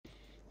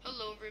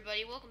Hello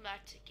everybody, welcome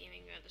back to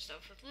Gaming and Other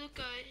Stuff with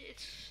Luca.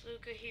 It's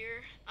Luca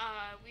here.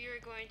 We are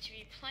going to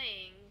be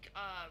playing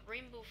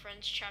Rainbow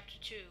Friends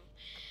Chapter 2.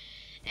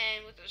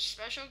 And with a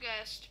special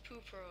guest,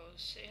 Poo Pro.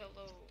 Say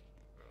hello,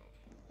 bro.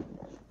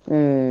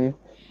 Hey.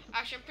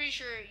 Actually, I'm pretty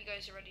sure you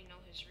guys already know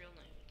his real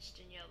name. It's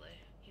Daniele.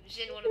 He was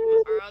in one of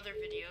our other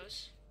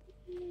videos.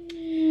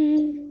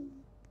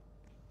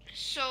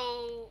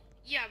 So,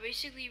 yeah,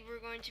 basically we're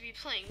going to be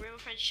playing Rainbow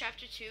Friends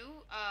Chapter 2.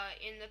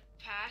 In the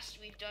past,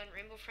 we've done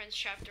Rainbow Friends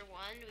Chapter 1.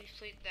 We've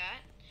played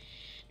that.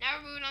 Now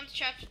we're moving on to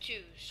Chapter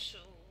 2, so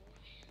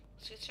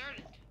let's get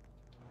started.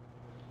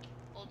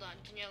 Hold on,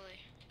 Daniele.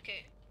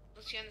 Okay,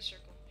 let's get in the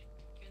circle.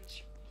 Get in the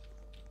circle.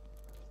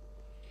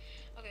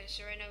 Okay,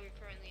 so right now we're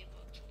currently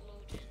about to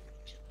load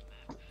into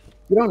the map.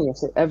 You don't need to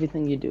say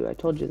everything you do. I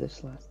told you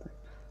this last time.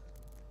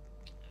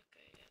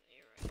 Okay, yeah,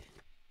 you're right.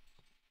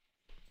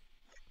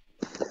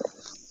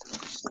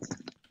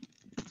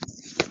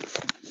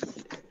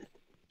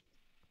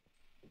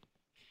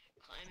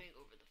 Climbing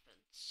over the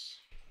fence.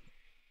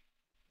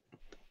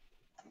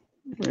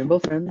 Rainbow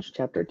Friends,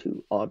 Chapter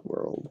 2, Odd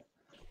World.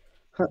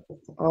 Huh,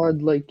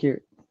 odd like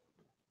you're...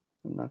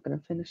 I'm not gonna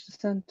finish the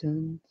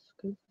sentence,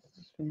 because this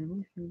is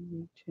family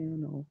friendly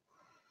channel.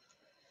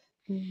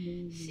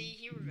 See,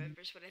 he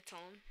remembers what I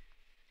told him.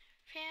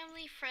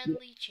 Family Yeah,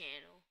 friendly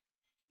channel.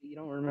 you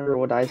don't remember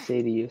what I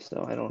say to you,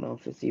 so I don't know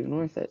if it's even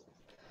worth it.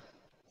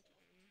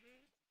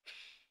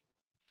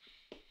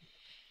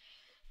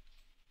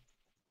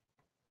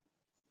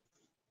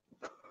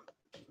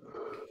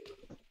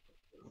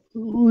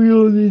 We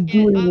only And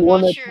doing I'm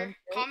one not sure. attempt.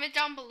 Comment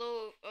down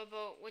below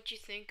about what you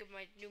think of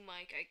my new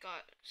mic. I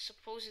got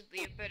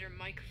supposedly a better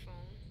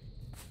microphone.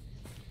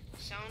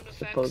 Sound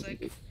effects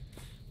Supposedly.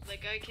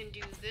 like I can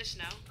do this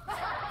now. Not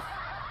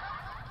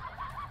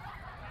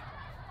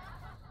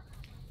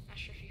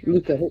sure if you heard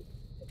Luca, that.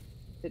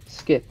 hit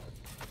skip.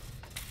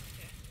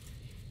 Okay.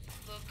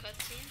 Little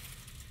cutscene.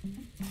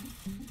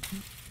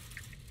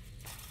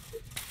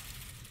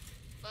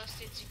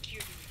 Busted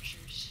security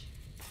measures.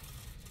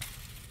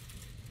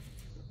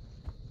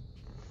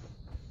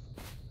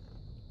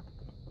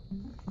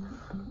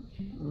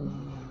 Oh.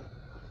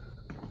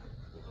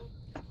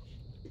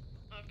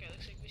 Okay,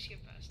 looks like we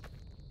skipped past.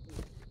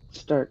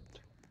 Start.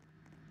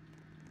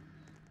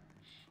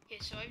 Okay,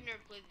 so I've never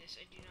played this.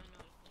 I do not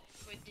know how to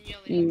play. Wait,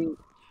 Danielle, do Seems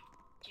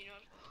you know how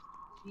to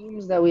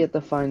play? that we have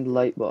to find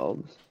light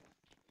bulbs.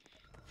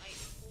 Light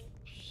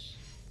bulbs.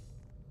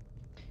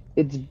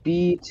 It's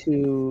B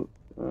to...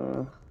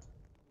 Box.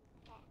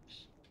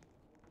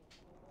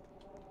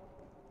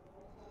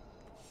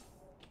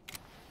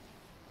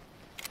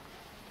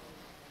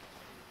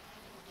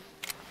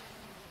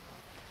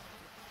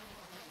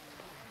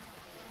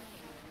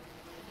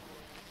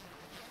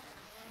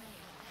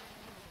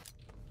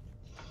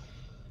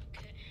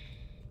 Okay.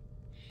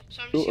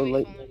 So I'm just Ooh, a gonna be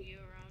light following bulb. you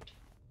around.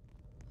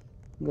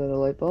 Got a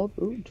light bulb?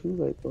 Ooh, 2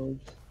 light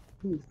bulbs.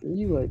 Ooh,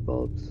 3 light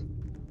bulbs.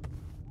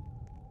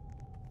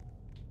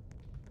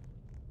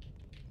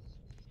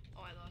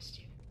 Oh, I lost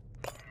you.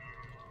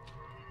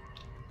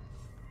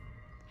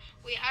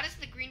 Wait, how does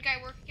the green guy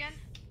work again?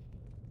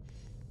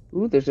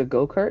 Ooh, there's a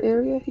go-kart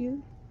area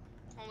here?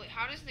 Oh wait,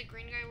 how does the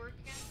green guy work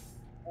again?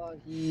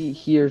 He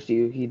hears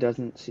you, he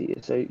doesn't see you,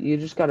 so you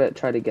just gotta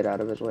try to get out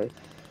of his way.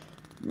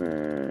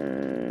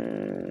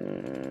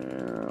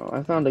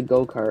 I found a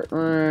go-kart. Oh,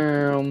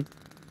 I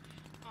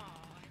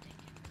think.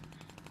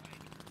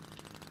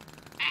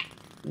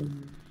 Ah!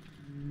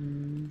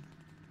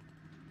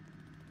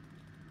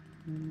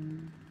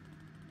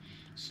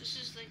 So this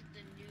is like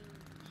the new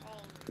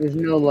hall. There's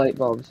no light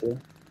bulbs here. No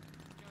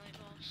light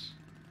bulbs.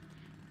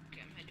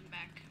 Okay, I'm heading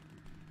back.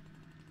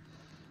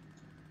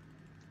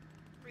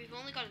 We've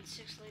only gotten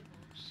 6 light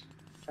bulbs.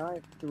 I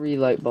have 3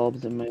 light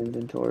bulbs in my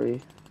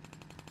inventory.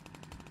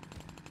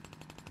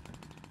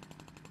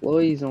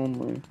 Employees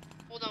only.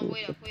 Hold on, Ooh,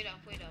 wait up, wait up,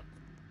 wait up.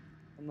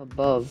 I'm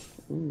above.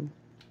 Ooh.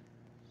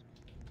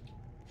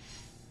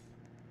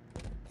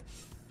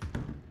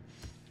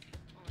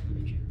 Oh, wait, let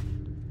me check.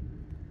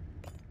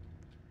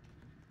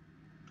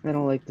 I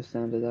don't like the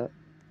sound of that.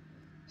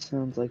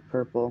 Sounds like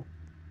purple.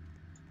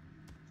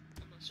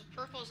 Oh, no, so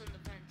purple's in the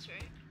vents,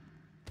 right?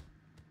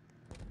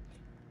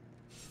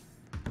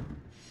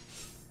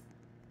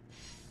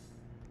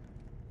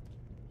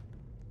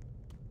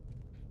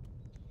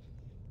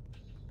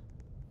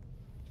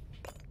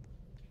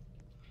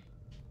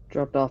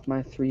 Dropped off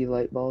my 3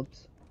 light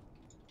bulbs.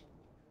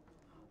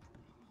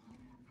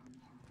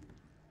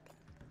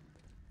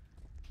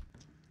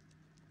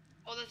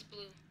 Oh, that's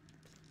blue.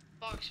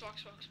 Box,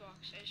 box, box,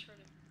 box. I just heard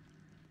him.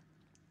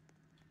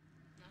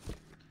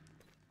 Nothing.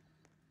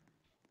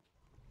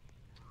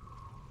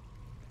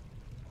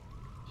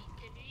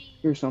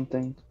 Here's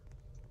something.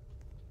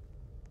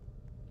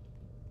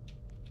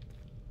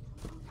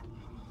 Oh,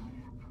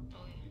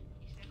 yeah.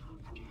 He's there.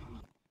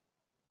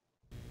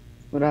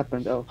 What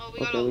happened? Oh, Oh, we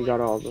got okay, all the we light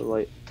got all bulbs. the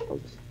light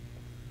bulbs.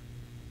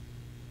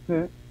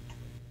 Okay.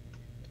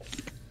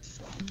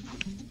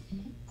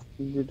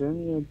 Did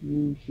any of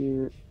you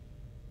hear?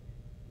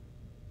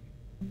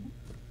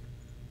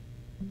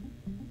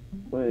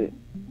 Wait,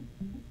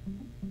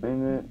 wait a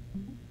minute.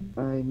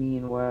 I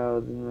mean, wow,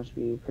 they must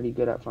be pretty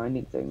good at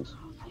finding things.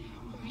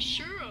 We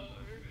sure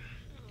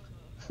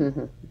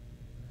are.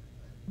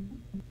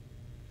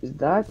 Is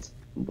that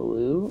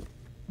blue?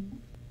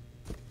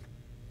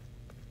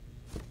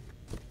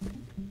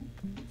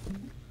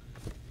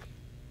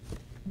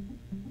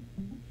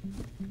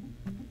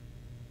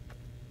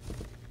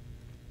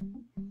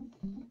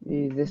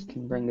 Maybe this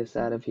can bring us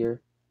out of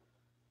here.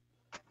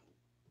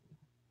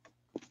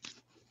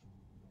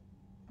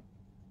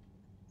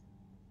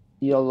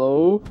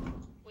 Yellow.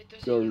 Wait,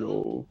 there's a yellow?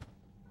 Yellow.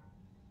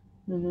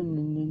 No, no,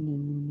 no, no, no,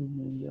 no, no,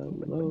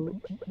 no,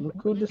 yellow. Look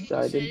who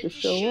decided to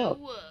show up.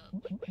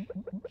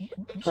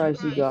 I'm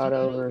Surprised he got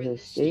over the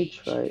his stage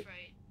fright.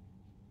 fright.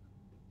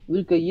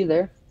 Luca, you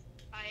there?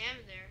 I am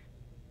there.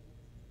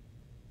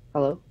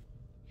 Hello?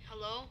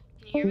 Hello?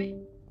 Can you hear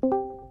me?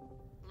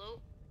 Hello?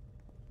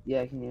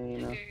 Yeah, I can hear you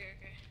Okay, now. okay.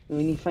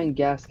 We need to find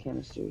gas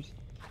canisters.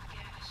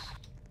 Yes.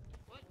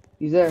 What?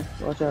 He's there.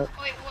 Watch out.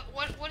 Oh wait,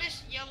 what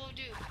does yellow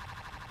do?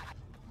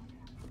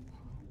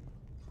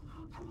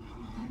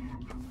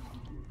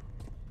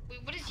 Wait,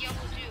 what does yellow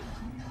do?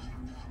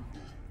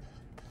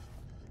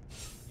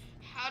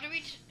 How do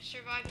we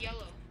survive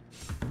yellow?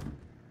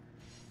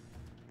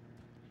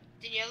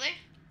 Daniele?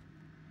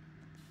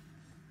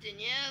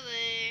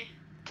 Daniele?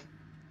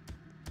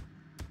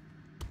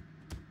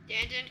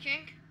 Dan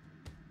King?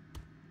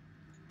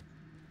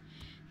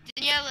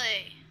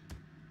 Daniele!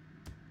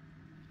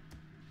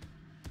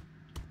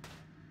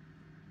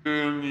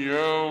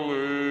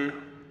 Daniele.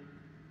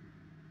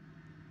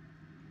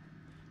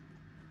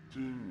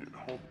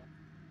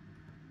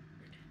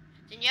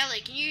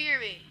 Daniele, can you hear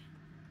me?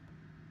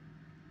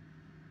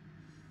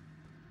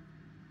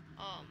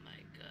 Oh my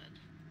god.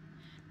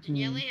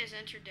 Daniele has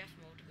entered death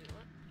mode. Wait,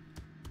 what?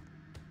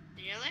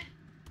 Daniele?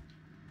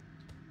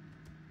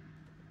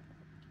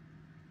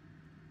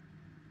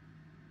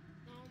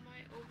 No, my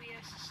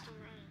OBS is still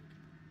running.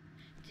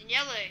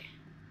 Daniele!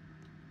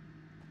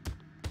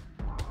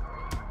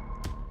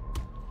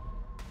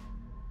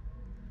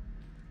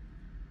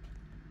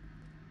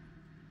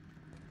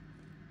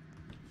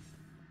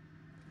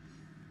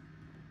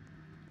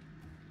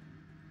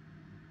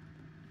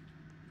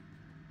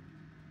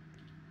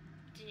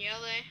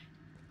 Daniele?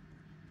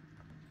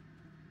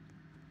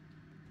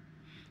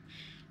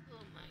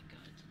 Oh my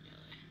god,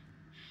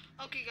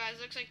 Daniele. Okay guys,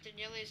 looks like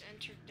Daniele has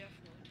entered death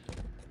mode.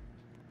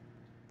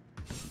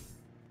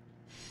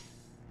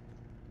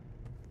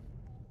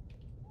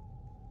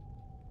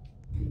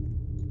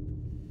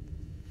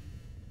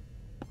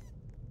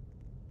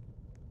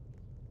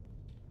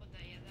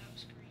 Yeah, that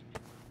was green.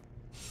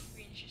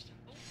 Green is just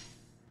oh.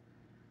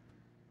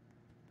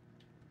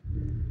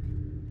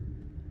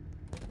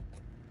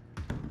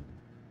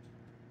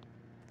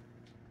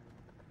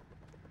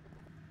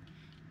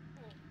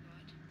 Oh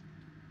god.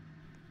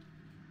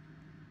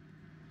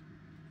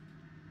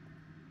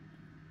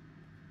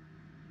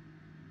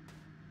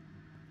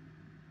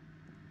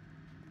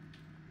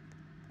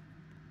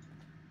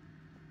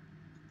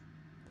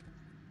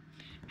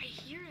 I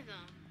hear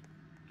them.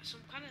 So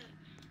I'm kinda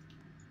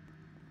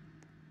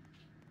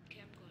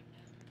okay, I'm going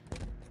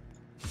down.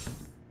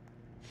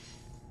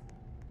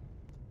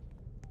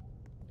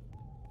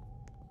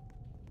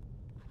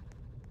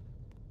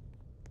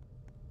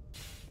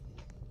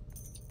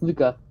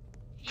 Luca.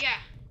 Yeah.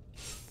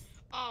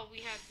 Oh, we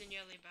have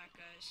Daniele back,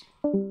 guys.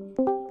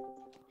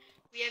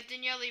 We have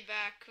Daniele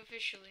back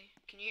officially.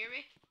 Can you hear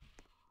me?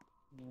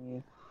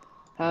 Yeah.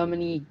 How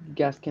many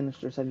gas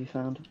canisters have you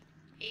found?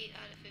 8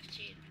 out of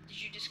 15.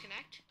 Did you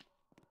disconnect?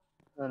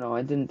 No, no,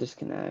 I didn't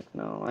disconnect.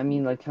 No, I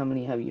mean, like, how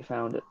many have you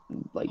found?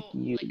 Like, Oh,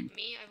 you. like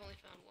me? I've only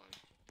found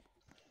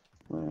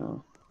one.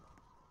 Wow.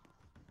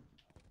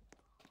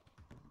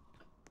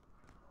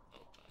 Oh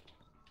god.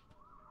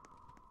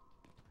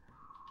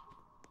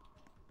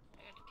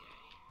 I gotta get out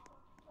of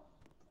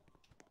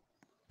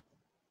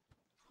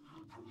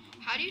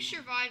here. How do you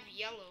survive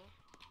yellow?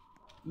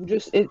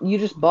 You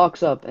just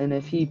box up, and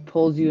if he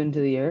pulls you into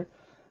the air,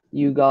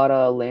 you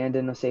gotta land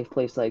in a safe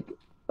place like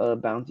a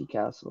bounty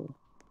castle.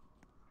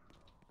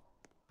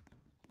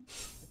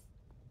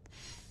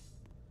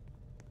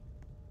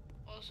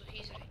 Also,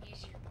 he's an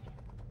easier one.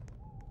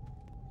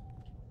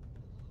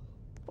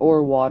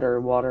 Or water.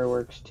 Water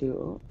works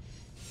too.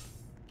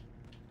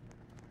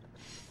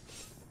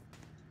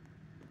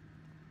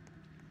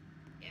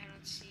 Yeah, I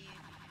don't see any.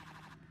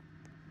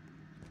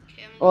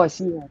 Okay, Oh, I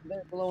see one.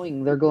 They're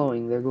glowing. They're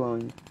glowing. They're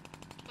glowing.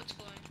 what's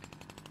glowing?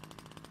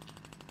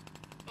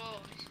 Oh,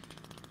 I see.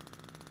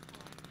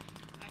 Hold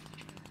on. I have to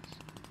try this.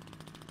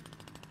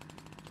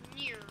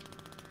 Near.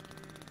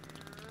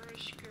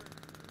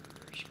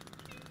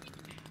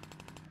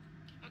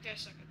 Okay, I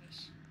suck at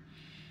this.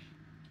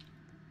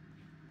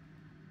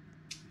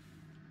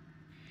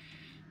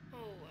 Oh,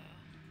 wow.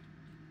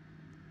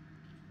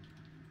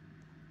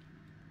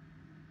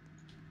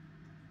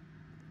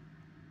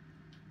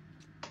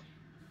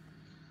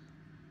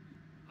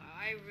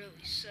 I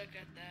really suck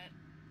at that.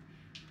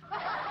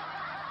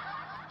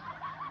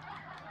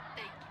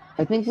 Thank you.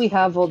 I think we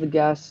have all the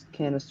gas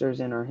canisters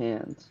in our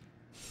hands.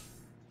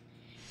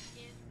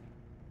 Yeah.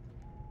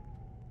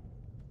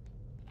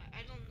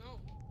 I don't know.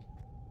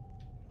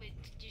 Wait,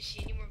 do you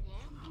see any more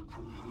glowing?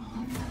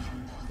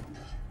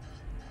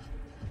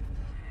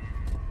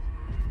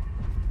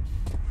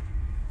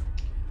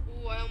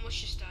 Ooh, I almost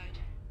just died.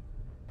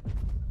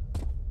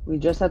 We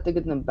just have to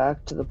get them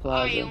back to the I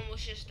plaza.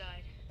 almost just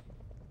died.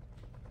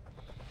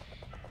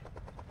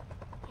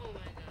 Oh my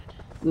god.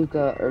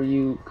 Luca, are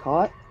you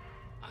caught?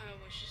 I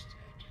almost just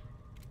died.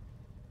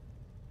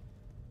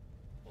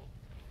 Oh,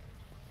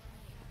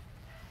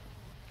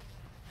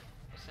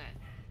 what's that?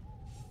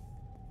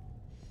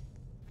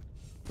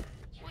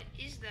 What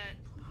is that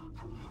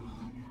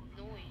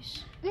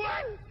noise?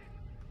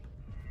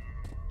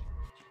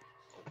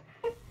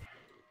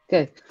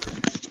 Okay.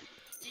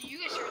 Did you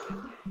guys heard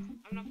that?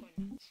 I'm not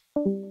going nuts.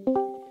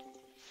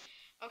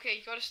 Okay,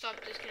 you gotta stop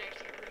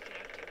disconnecting and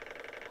reconnecting.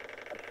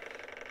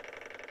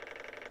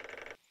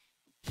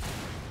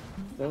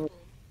 That Boom. was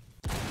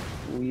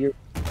weird.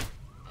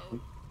 Oh,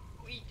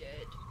 we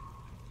dead.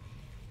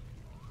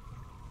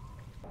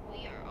 We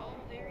are all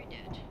very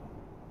dead.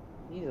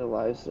 He's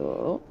alive,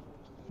 so.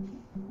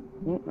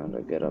 Oh, how do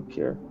I get up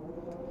here?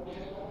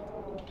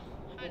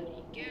 How did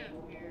he get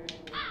up here?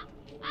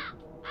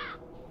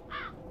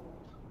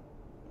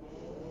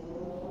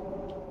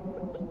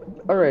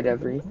 Alright,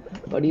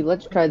 everybody,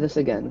 let's try this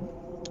again.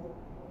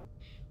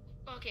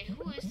 Okay,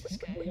 who is this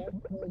guy?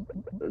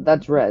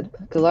 That's red.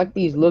 Collect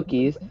these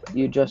lookies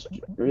you just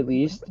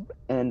released,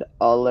 and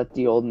I'll let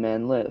the old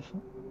man live.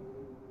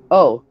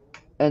 Oh,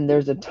 and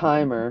there's a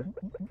timer.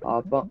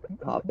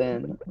 Hop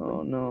in.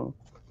 Oh no.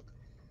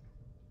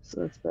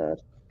 So that's bad.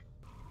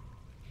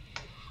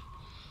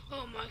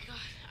 Oh my god,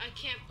 I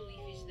can't believe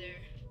he's there.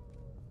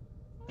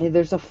 Hey,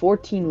 there's a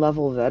 14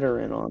 level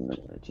veteran on the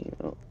team.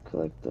 Oh,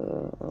 collect the.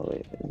 Oh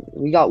wait,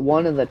 we got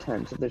one of the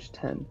 10, so there's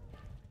 10.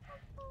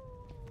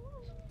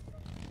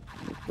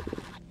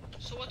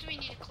 So what do we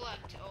need to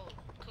collect? Oh,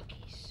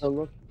 cookies. So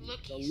look,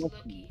 Lookies,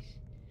 lookies.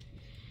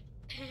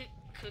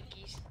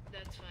 Cookies,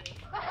 that's funny.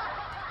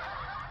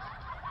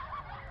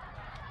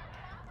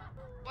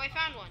 Oh, I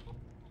found one.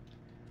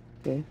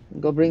 okay,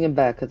 go bring him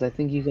back, because I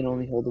think you can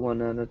only hold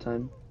one at a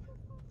time.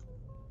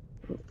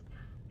 Oh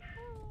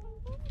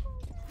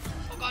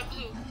god,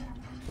 blue.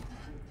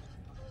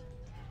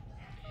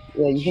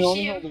 Yeah, you Did can you only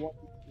see hold him? one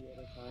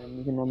at a time.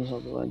 You can only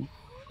hold one.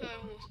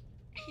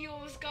 He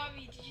almost got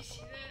me. Did you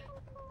see that?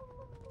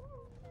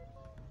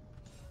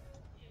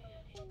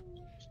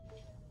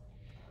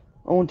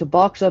 Oh, and to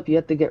box up, you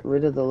have to get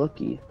rid of the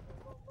lookie.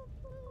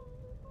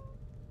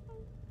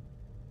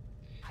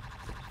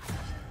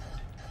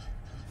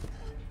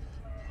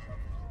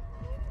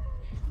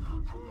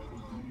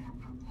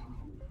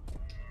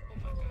 Oh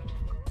my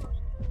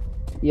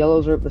god.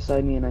 Yellow's right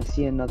beside me, and I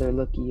see another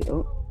lookie.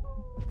 Oh.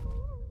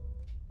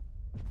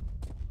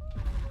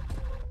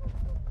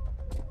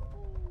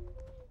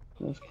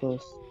 That's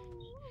close.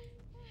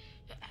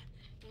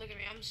 Look at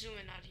me, I'm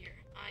zooming out here.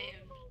 I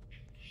am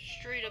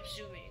straight up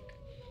zooming.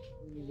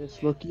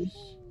 This Look at lookie?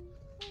 this.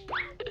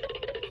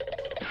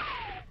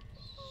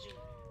 Zoom.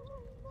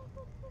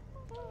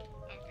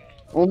 Okay.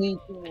 Only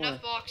two more.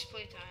 Enough box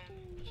playtime.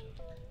 So.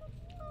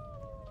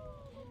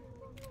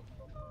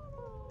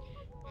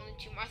 Only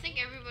two more. I think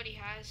everybody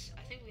has.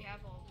 I think we have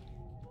all of them.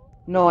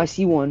 No, I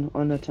see one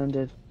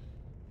unattended.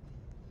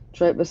 It's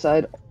right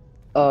beside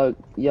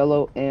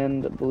yellow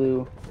and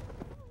blue.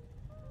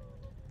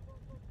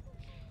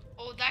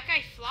 Oh, that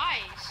guy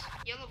flies.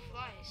 Yellow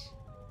flies.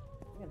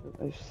 Yeah, but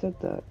I said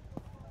that.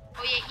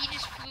 Oh yeah, he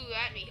just flew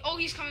at me. Oh,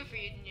 he's coming for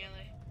you, Daniele.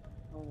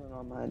 Oh no,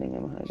 I'm hiding.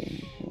 I'm hiding.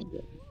 You can't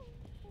get me.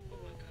 Oh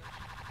my god.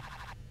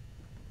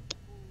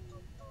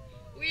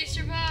 We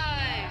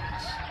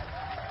survived!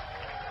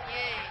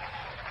 Yay.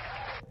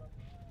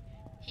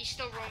 He's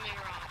still roaming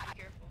around.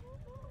 Be careful.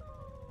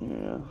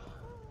 Yeah.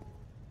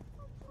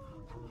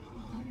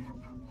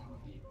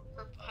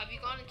 Have you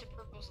gone into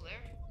Purple's lair?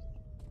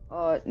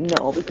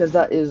 No, because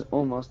that is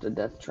almost a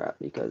death trap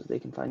because they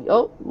can find you.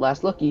 Oh,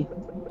 last lookie.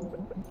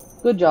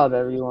 Good job,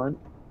 everyone.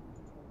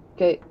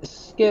 Okay,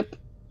 skip.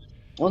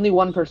 Only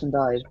one person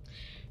died.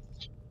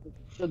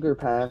 Sugar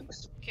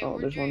packs. Okay, Oh,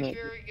 we're there's one doing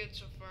right. very good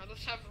so far.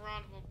 Let's have a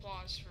round of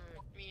applause for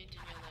me and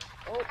Daniela.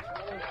 Oh.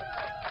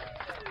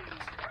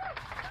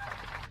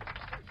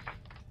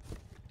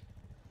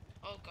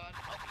 Oh god.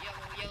 Oh,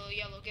 yellow, yellow,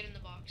 yellow. Get in the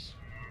box.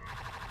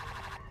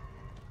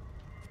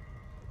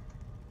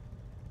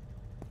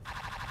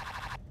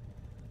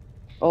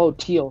 Oh,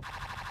 teal.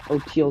 Oh,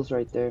 teal's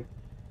right there.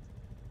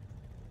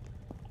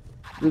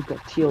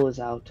 Luca, teal is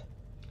out.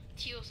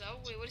 Teal's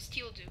out? Wait, what does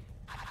Teal do?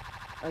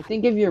 I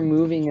think if you're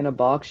moving in a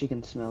box, she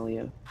can smell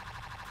you.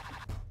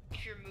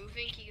 If you're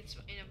moving, he gets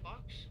in a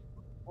box?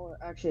 Or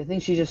actually, I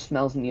think she just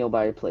smells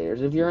nearby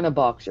players. If you're in a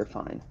box, you're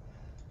fine.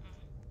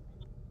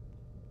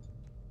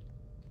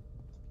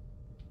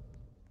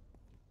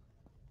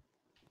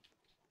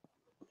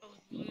 Oh,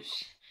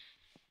 blue's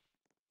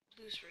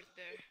right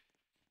there.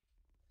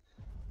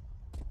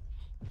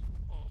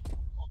 Oh.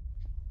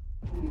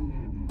 Oh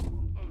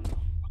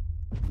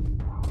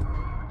no.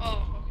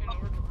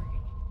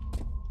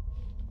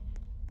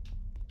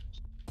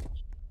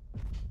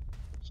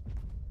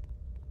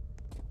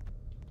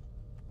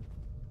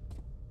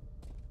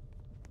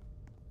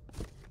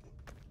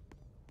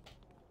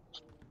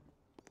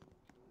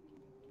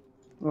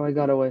 Oh, I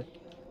got away.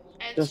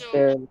 And Just so,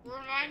 barely.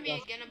 remind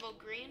me again about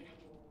green.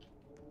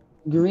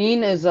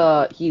 Green is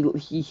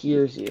he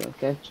hears you,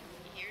 okay?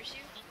 He hears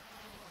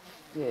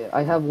you. Yeah,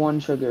 I have one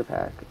sugar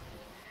pack.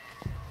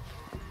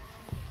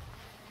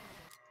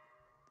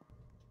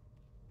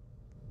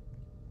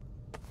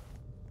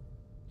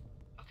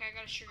 Okay, I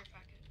got a sugar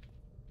packet.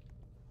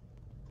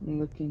 I'm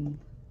looking.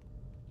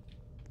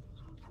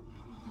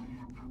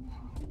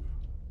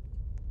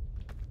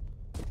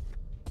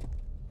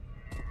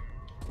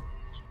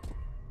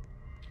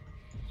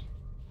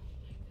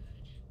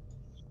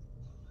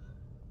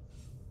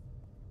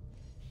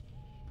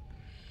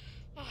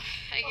 Oh,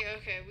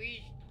 okay,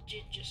 we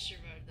did just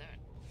survive that.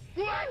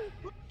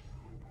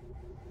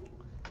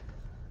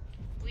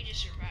 We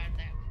just survived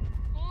that.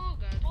 Oh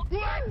god.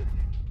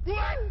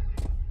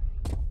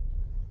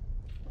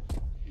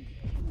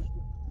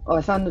 Oh,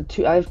 I found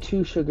I have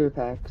two sugar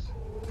packs.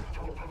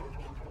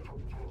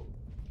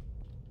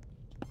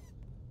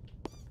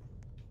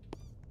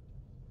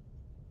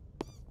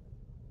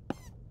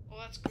 Well,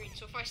 that's green.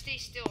 So if I stay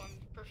still, I'm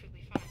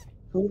perfectly fine.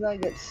 Who did I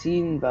get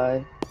seen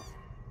by?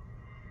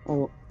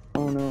 Oh,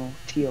 oh no,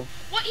 teal.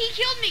 What? He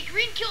killed me!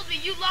 Green killed me,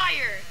 you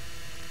liar!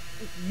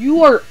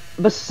 You are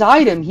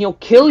beside him. He'll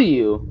kill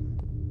you.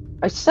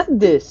 I said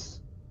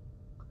this.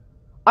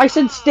 I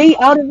said stay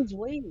Ah. out of his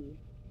way.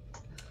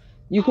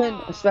 You can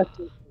Ah.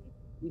 spectate.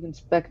 You can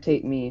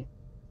spectate me.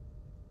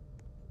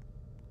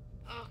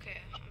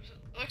 Okay.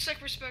 Looks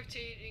like we're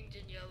spectating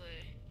Daniele.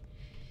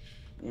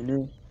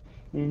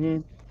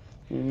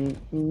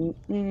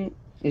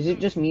 Is it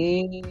just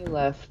me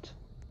left?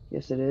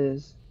 Yes, it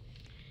is.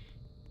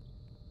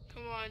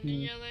 Come on,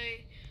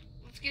 Daniele.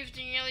 Let's give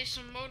Daniele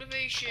some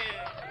motivation.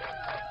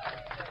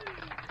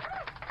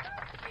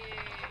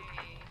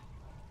 Yay.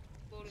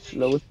 Motivation.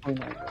 Slowest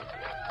point ever.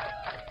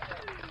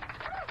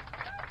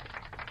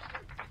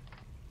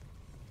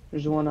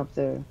 There's one up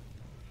there.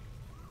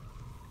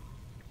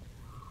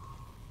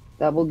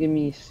 That will give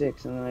me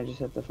 6, and then I just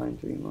have to find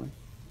 3 more.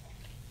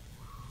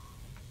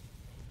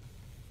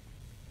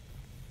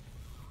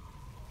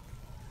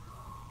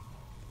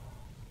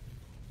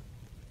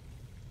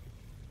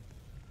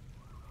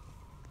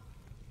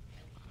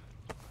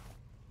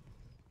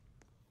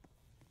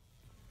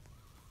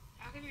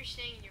 How come you're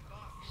staying in your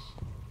box?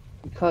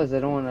 Because I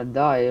don't want to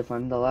die if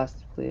I'm the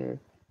last player.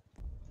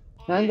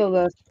 Oh, I'm the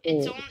last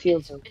player.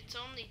 Teal. it's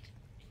only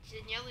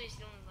Daniele's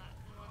the only one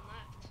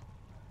left.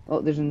 Oh,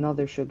 there's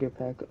another sugar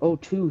pack. Oh,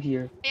 2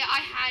 here. Yeah,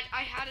 I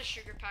had a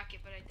sugar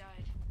packet, but I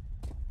died.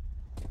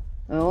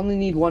 I only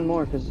need 1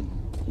 more, because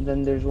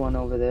then there's one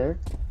over there.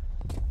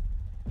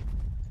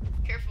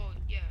 Careful,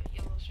 yeah,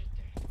 yellow's right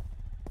there.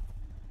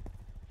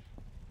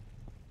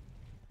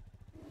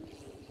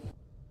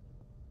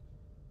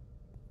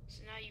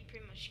 So now you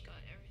pretty much got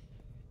everything.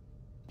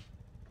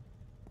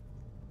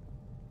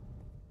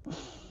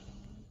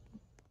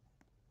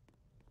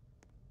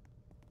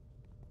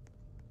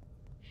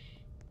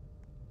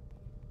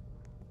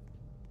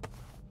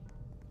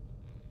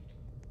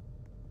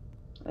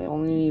 I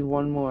only need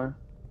 1 more.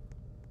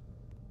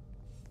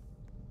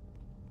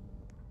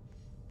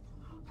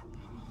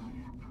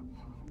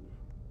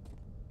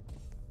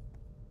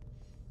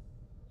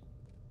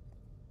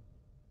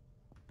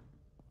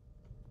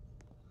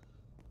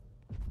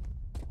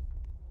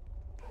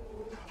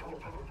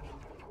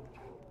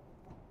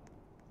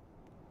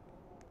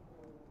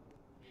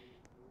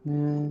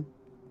 Yeah.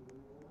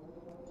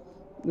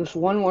 Just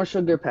 1 more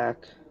sugar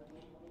pack.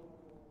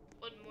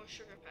 One more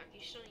sugar pack.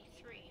 You still need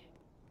 3.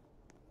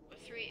 Or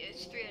 3.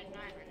 It's 3 out of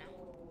 9 right now.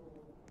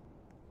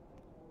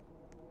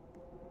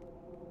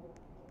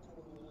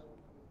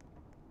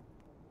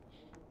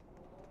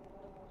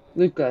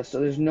 Luca, so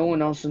there's no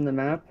one else in the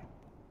map?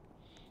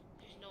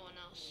 There's no one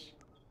else.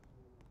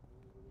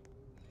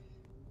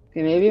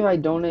 Okay, maybe if I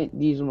donate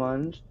these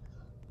ones,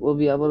 we'll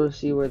be able to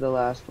see where the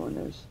last one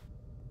is.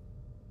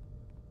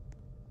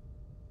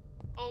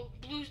 Oh,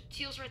 blue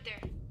teal's right there.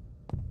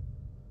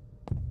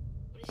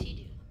 What does he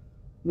do?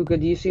 Luca,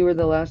 do you see where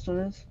the last one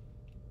is?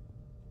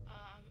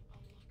 I'll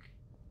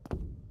look.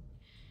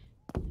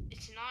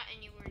 It's not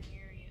anywhere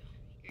near you.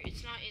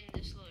 It's not in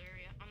this little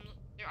area. I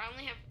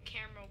only have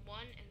camera 1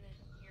 and then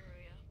your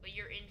area, but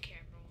you're in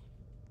camera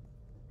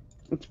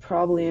 1. It's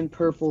probably in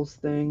Purple's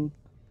thing.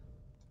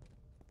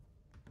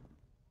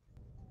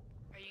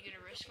 Are you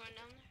gonna risk going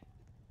down there?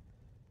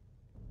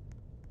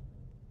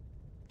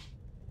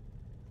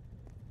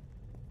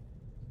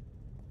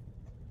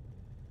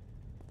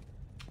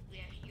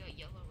 Yeah, you got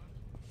yellow on.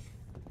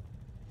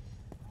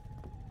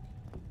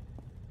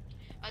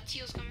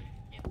 Teal's coming.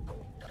 Yep.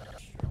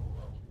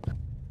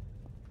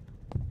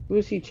 Who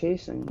is he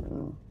chasing?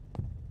 Oh.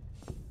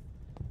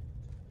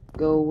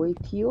 Go away,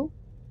 Teal?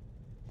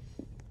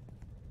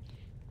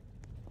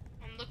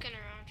 I'm looking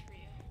around for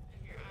you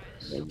in your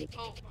eyes.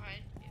 Oh,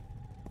 behind. Yep.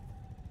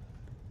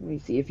 Let me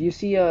see. If you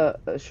see a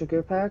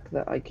sugar pack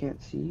that I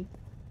can't see,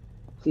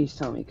 please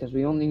tell me, because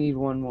we only need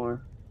 1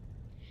 more.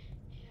 Yeah,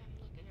 I'm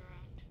looking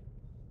around.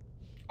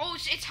 Oh,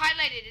 it's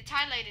highlighted. It's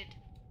highlighted.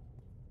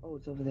 Oh,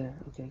 it's over there.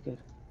 Okay, good.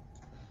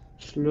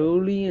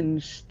 slowly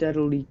and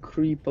steadily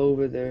creep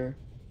over there.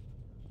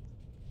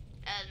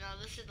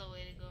 No, this is the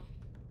way to go.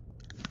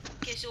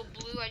 Okay, so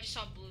blue, I just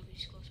saw blue.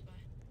 He's close by.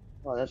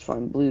 Oh, that's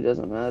fine. Blue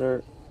doesn't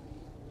matter.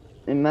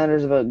 It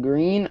matters about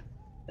green,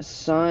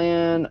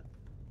 cyan,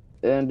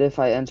 and if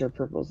I enter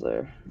purple's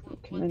there.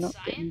 Can I What's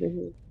not get cyan? into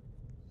here?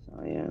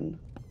 Cyan.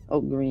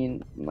 Oh,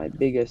 green, my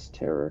biggest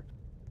terror.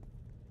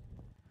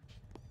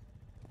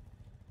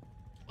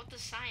 What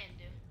does cyan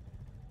do?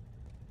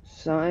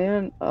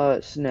 Cyan,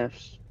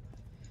 sniffs.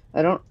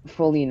 I don't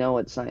fully know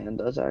what cyan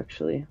does,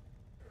 actually.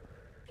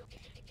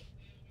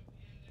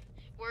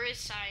 Where is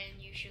cyan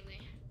usually?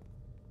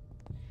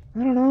 I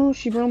don't know,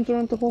 she roamed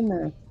around the whole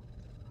map.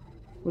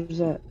 What is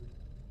that?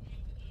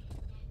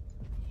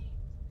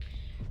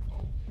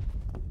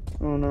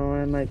 Oh no,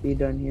 I might be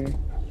done here.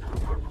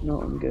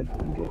 No, I'm good,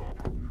 I'm good.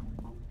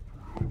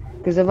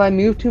 Because if I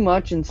move too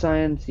much and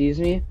cyan sees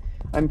me,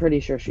 I'm pretty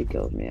sure she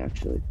kills me,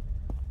 actually.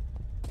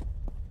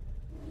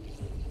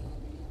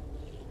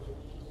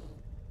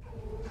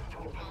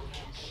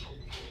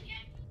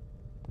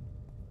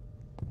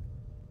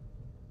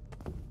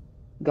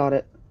 Got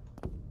it.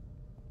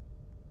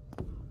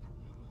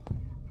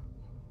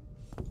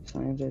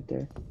 Cyan's right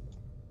there.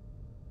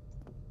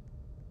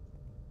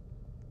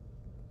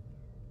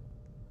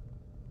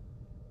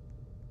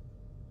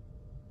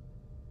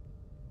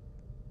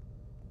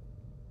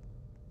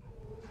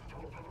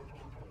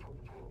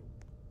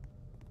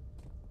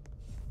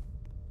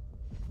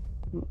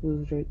 Oh,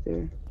 Blue's right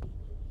there.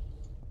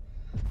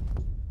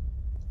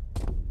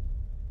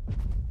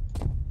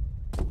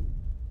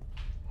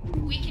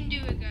 We can do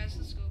it, guys.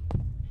 Let's go.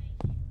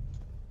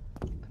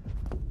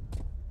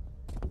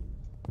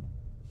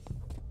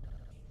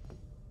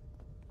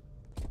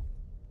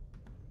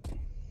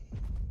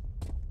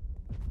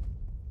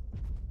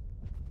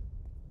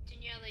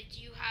 Danielle,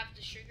 do you have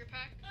the sugar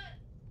pack?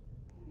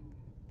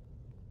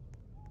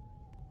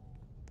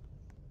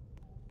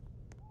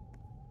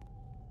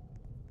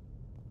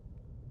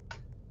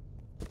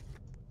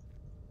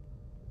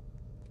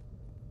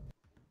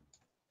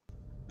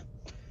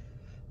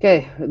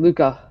 Okay,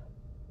 Luca.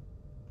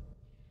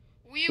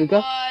 We Luca?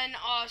 won!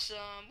 Awesome!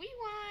 We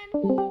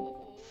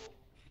won!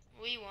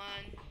 We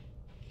won.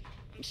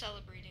 I'm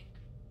celebrating.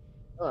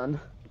 Done.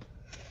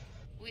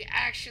 We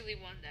actually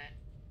won that.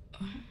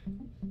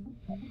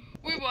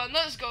 We won.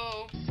 Let's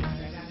go.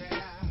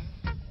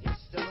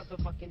 Let's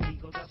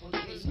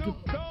go.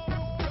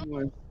 One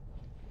more.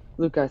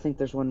 Luca, I think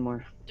there's one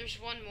more.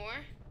 There's one more.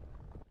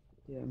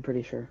 Yeah, I'm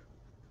pretty sure.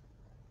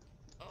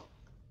 Oh.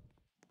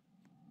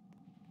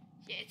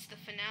 Yeah, it's the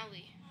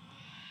finale.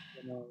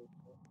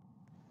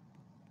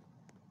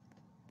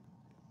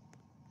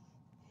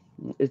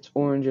 It's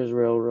Orange's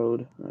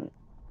Railroad. Right.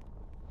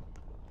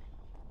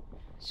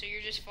 So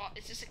you're just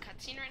is this a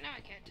cutscene right now?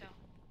 I can't tell.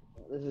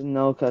 This is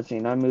no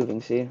cutscene. I'm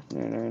moving, see?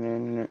 No, no, no,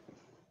 no, no.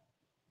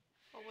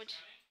 Oh,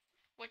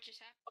 what just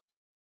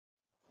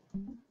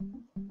happened?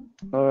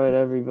 Alright,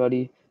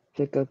 everybody.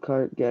 Pick a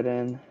cart, get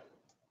in.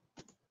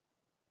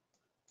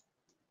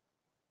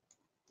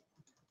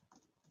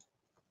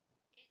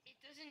 It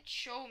doesn't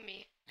show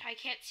me. I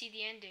can't see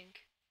the ending.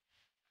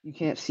 You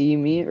can't see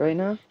me right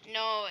now?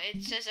 No,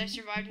 it says I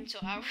survived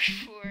until hour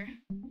 4.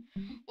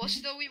 Well,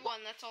 still we won.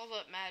 That's all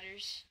that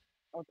matters.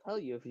 I'll tell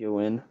you if you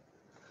win.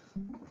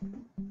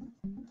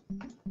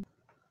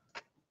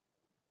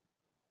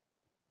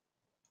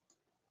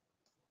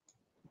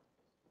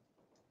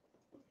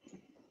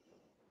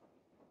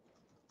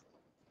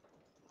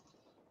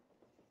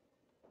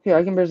 Here,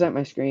 I can present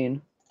my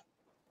screen.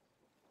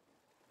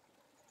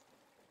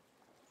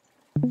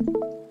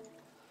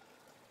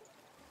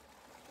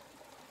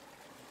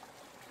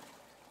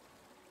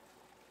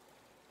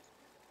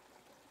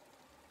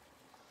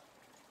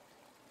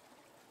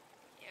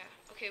 Yeah,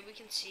 okay, we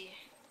can see.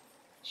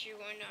 So you're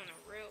going down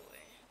a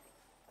railway.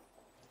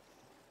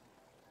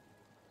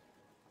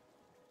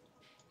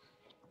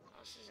 Oh,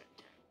 this isn't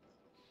tense.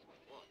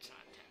 Well, it's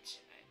not tense.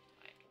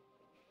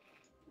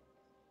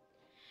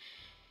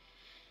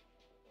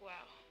 Wow.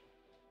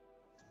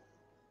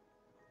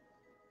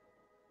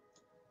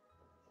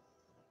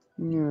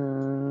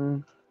 Yeah.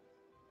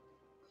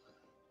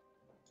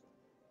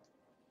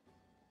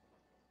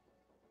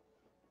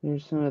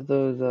 Here's some of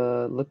those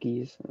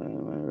lookies.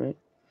 Am I right?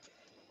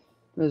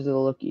 Those are the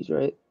lookies,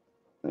 right?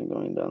 I'm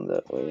going down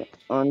that way.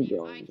 I'm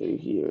going through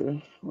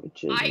here,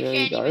 which is I very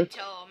can't even dark.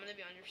 tell. I'm gonna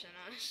be 100%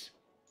 honest.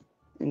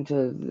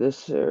 Into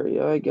this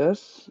area, I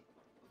guess.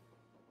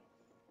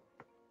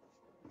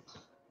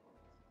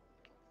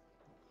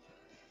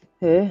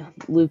 Hey,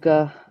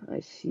 Luca,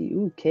 I see.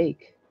 Ooh,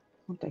 cake.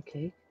 I want that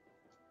cake.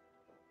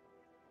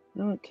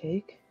 I want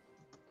cake.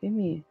 Give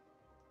me.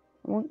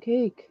 I want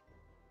cake.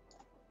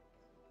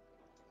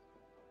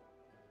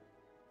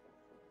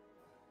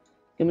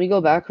 Can we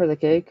go back for the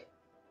cake?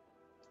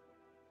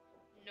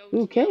 No,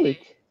 Ooh, Daniele.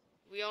 cake.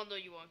 We all know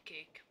you want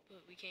cake, but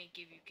we can't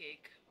give you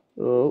cake.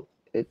 Oh,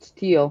 it's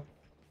teal.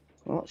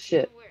 Oh, Teal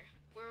shit. where?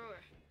 Where?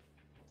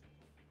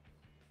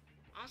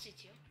 I don't see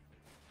teal.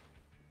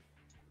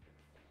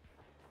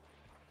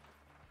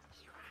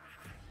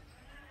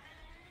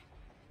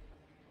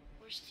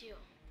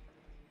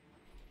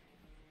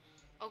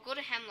 Oh, go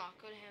to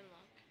Hemlock. Go to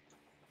Hemlock.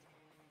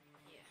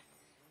 Yeah.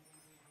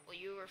 Well,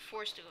 you were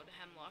forced to go to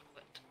Hemlock,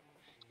 but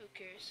who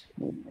cares?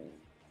 Okay.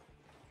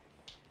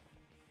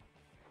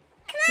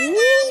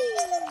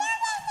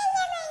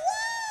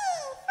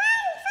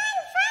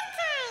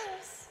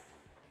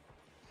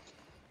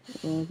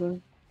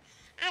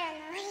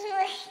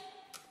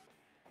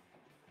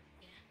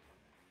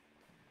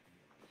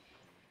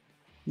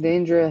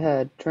 Danger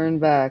ahead. Turn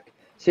back.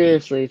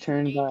 Seriously,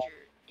 turn back.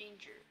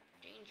 Danger,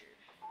 danger, danger.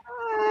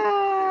 Turn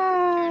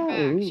Ah! back.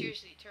 Ooh.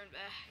 Seriously, turn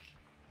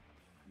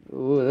back.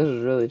 Ooh, this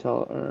is really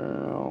tall.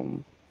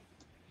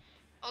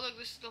 Oh, look,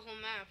 this is the whole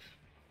map.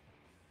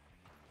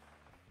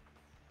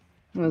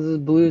 This is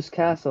Blue's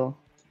castle.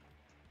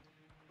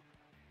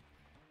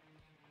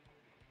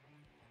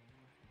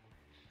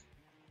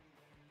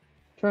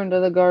 Turn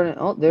to the garden.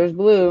 Oh, there's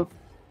Blue.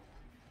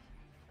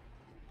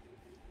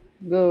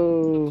 A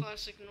Go.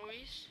 classic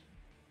noise.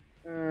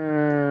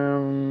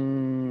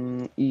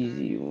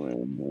 Easy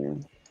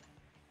win.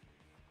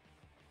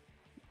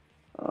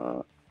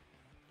 Uh,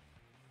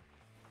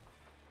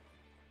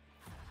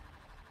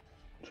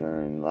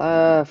 turn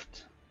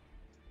left.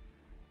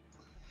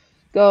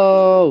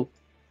 Go.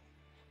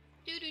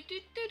 Do do do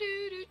do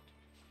do do.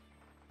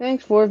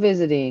 Thanks for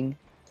visiting.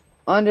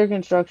 Under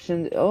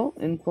construction. Oh,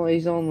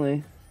 employees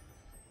only.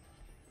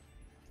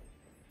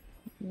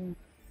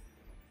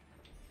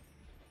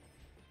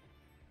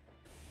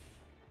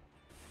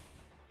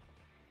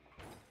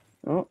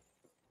 Oh,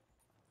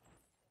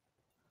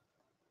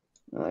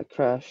 I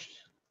crashed.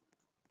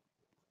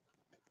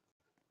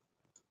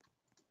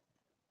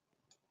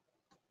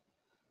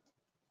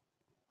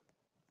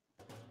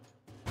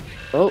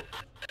 Oh.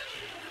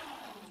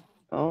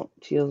 Oh,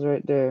 Teal's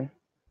right there.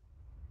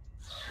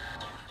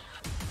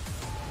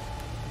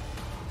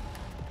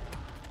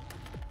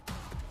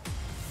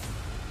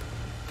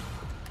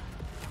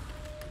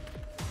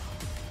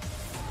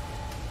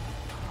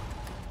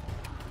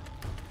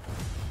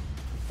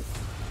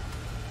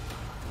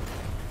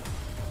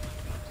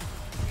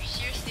 You're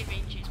seriously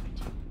being chased by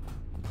Teal.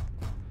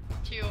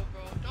 Teal,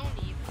 bro, don't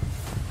leave.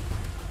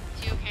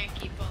 Teal can't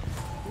keep up.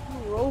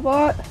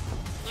 Robot.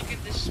 Look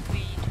at the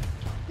speed.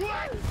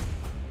 Yeah.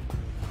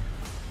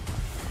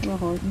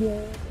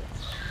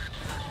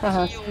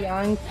 Haha, Teal.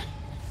 skyank.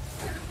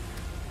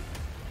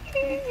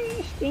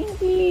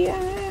 Stinky.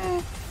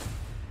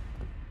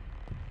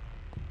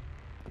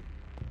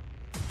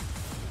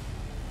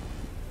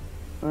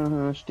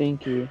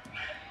 Stinky.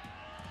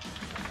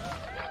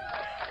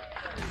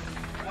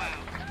 Wow.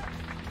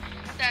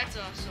 That's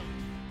awesome.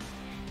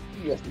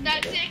 Yes,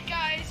 That's it,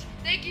 guys.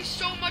 Thank you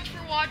so much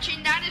for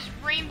watching. That is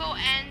Rainbow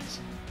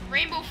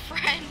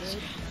Friends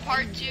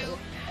Part 2.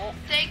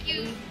 Thank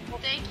you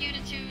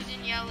to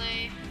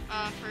Daniele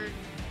for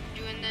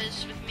doing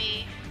this with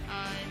me.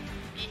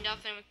 Be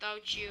nothing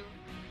without you.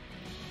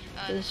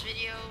 This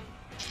video.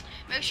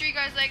 Make sure you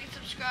guys like and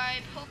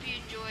subscribe. Hope you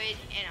enjoyed,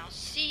 and I'll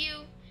see you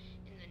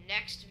in the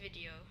next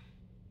video.